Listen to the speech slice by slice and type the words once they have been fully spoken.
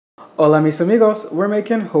Hola mis amigos, we're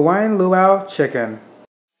making Hawaiian luau chicken.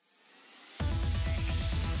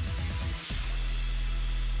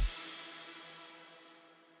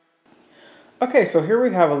 Okay, so here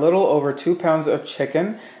we have a little over 2 pounds of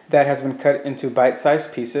chicken that has been cut into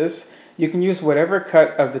bite-sized pieces. You can use whatever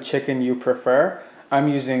cut of the chicken you prefer. I'm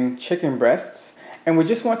using chicken breasts, and we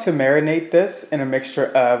just want to marinate this in a mixture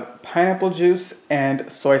of pineapple juice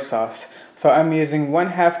and soy sauce. So I'm using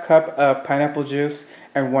 1/2 cup of pineapple juice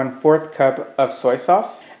and 1/4 cup of soy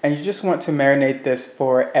sauce. And you just want to marinate this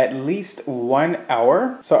for at least 1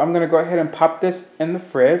 hour. So I'm gonna go ahead and pop this in the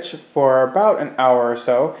fridge for about an hour or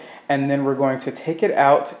so. And then we're going to take it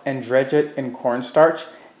out and dredge it in cornstarch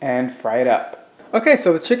and fry it up. Okay,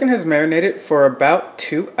 so the chicken has marinated for about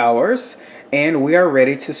 2 hours and we are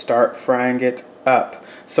ready to start frying it up.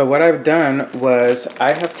 So what I've done was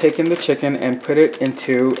I have taken the chicken and put it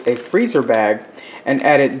into a freezer bag and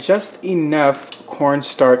added just enough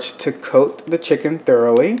cornstarch to coat the chicken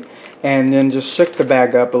thoroughly, and then just shook the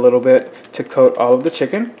bag up a little bit to coat all of the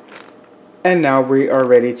chicken. And now we are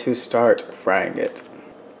ready to start frying it.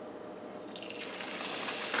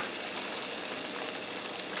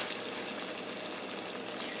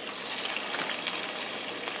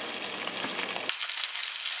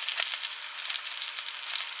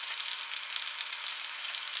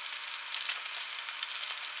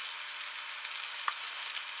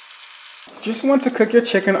 Just want to cook your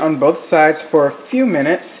chicken on both sides for a few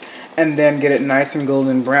minutes and then get it nice and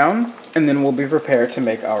golden brown, and then we'll be prepared to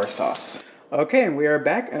make our sauce. Okay, and we are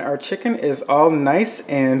back and our chicken is all nice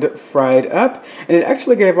and fried up, and it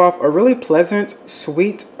actually gave off a really pleasant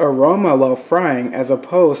sweet aroma while frying, as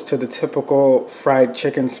opposed to the typical fried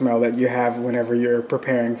chicken smell that you have whenever you're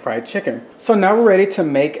preparing fried chicken. So now we're ready to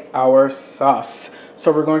make our sauce.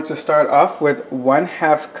 So we're going to start off with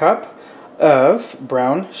 1/2 cup of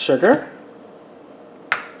brown sugar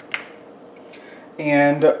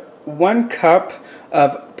and 1 cup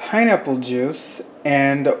of pineapple juice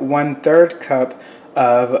and 1/3 cup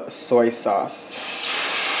of soy sauce.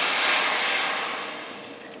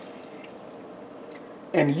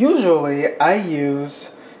 And usually I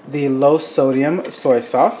use the low sodium soy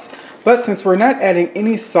sauce, but since we're not adding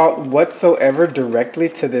any salt whatsoever directly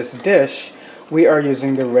to this dish, we are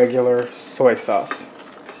using the regular soy sauce.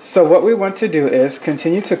 So what we want to do is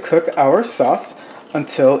continue to cook our sauce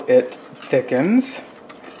until it thickens,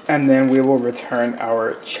 and then we will return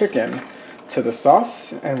our chicken to the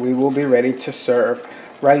sauce and we will be ready to serve.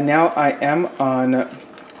 Right now I am on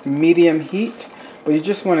medium heat, but you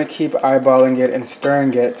just want to keep eyeballing it and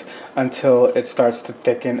stirring it until it starts to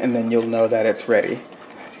thicken, and then you'll know that it's ready.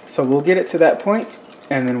 So we'll get it to that point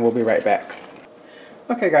and then we'll be right back.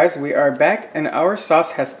 Okay guys, we are back and our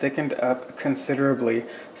sauce has thickened up considerably.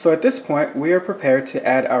 So at this point we are prepared to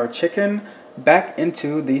add our chicken back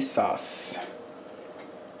into the sauce.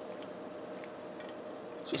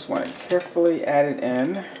 Just want to carefully add it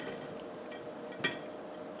in.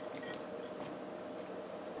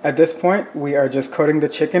 At this point, we are just coating the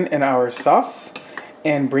chicken in our sauce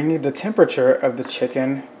and bringing the temperature of the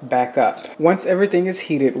chicken back up. Once everything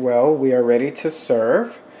is heated well, we are ready to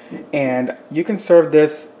serve. And you can serve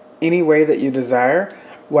this any way that you desire.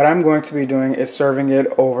 What I'm going to be doing is serving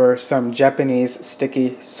it over some Japanese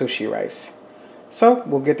sticky sushi rice. So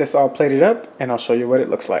we'll get this all plated up and I'll show you what it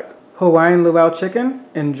looks like. Hawaiian luau chicken,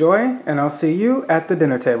 enjoy, and I'll see you at the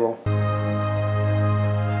dinner table.